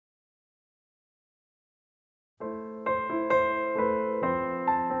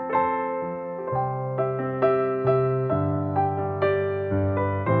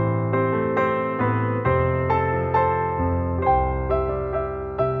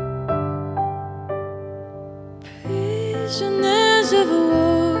prisoners of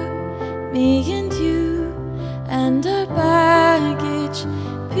war, me and you, and our baggage,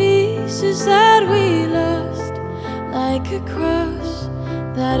 pieces that we lost, like a cross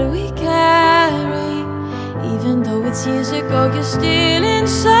that we carry. Even though it's years ago, you're still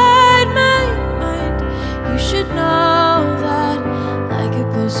inside my mind. You should know that, like a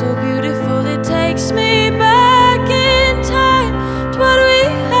glow so beautiful, it takes me back in time to what we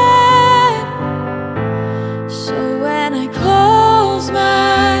had. So when I close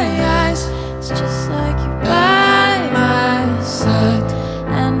my eyes, it's just like you by my side,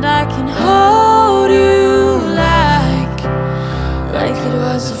 and I can hold you like it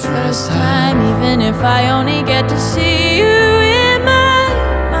was the first time. Even if I only get to see you in my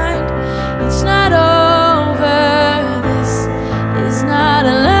mind, it's not over. This is not a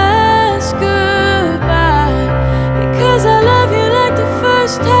last goodbye, because I love you like the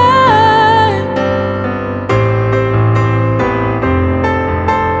first time.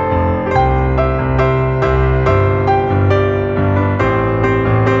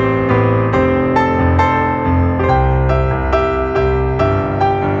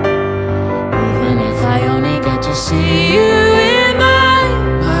 See you in my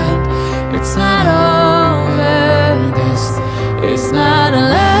mind, it's not over. This is not a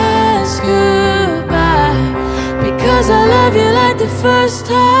last goodbye, because I love you like the first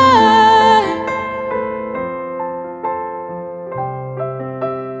time.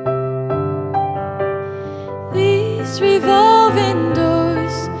 These revolving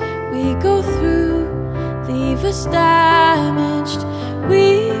doors we go through leave us damaged.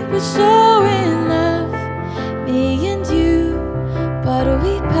 We were so in love, me and you, but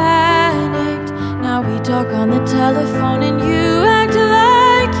we panicked. Now we talk on the telephone and you act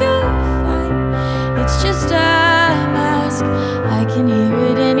like you're fine. It's just a mask, I can hear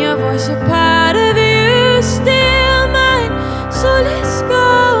it in your voice. A part of you still mine, so let's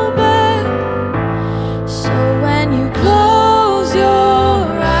go back. So when you close your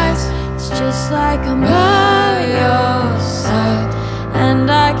eyes, it's just like I'm by your side, and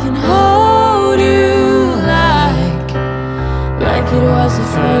I can hold you like it was the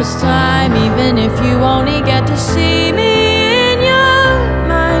first time. Even if you only get to see me in your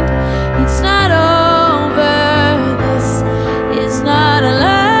mind, it's not over. This is not a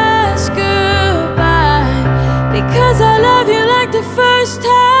last goodbye, because I love you like the first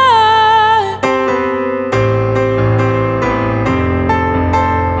time.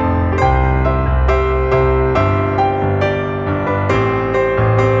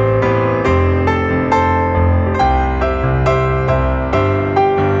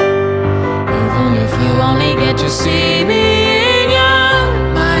 To see me in your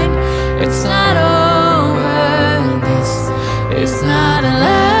mind, it's not over. This is not a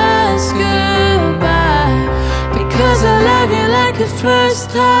last goodbye, because I love you like the first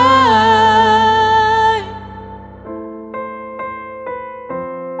time.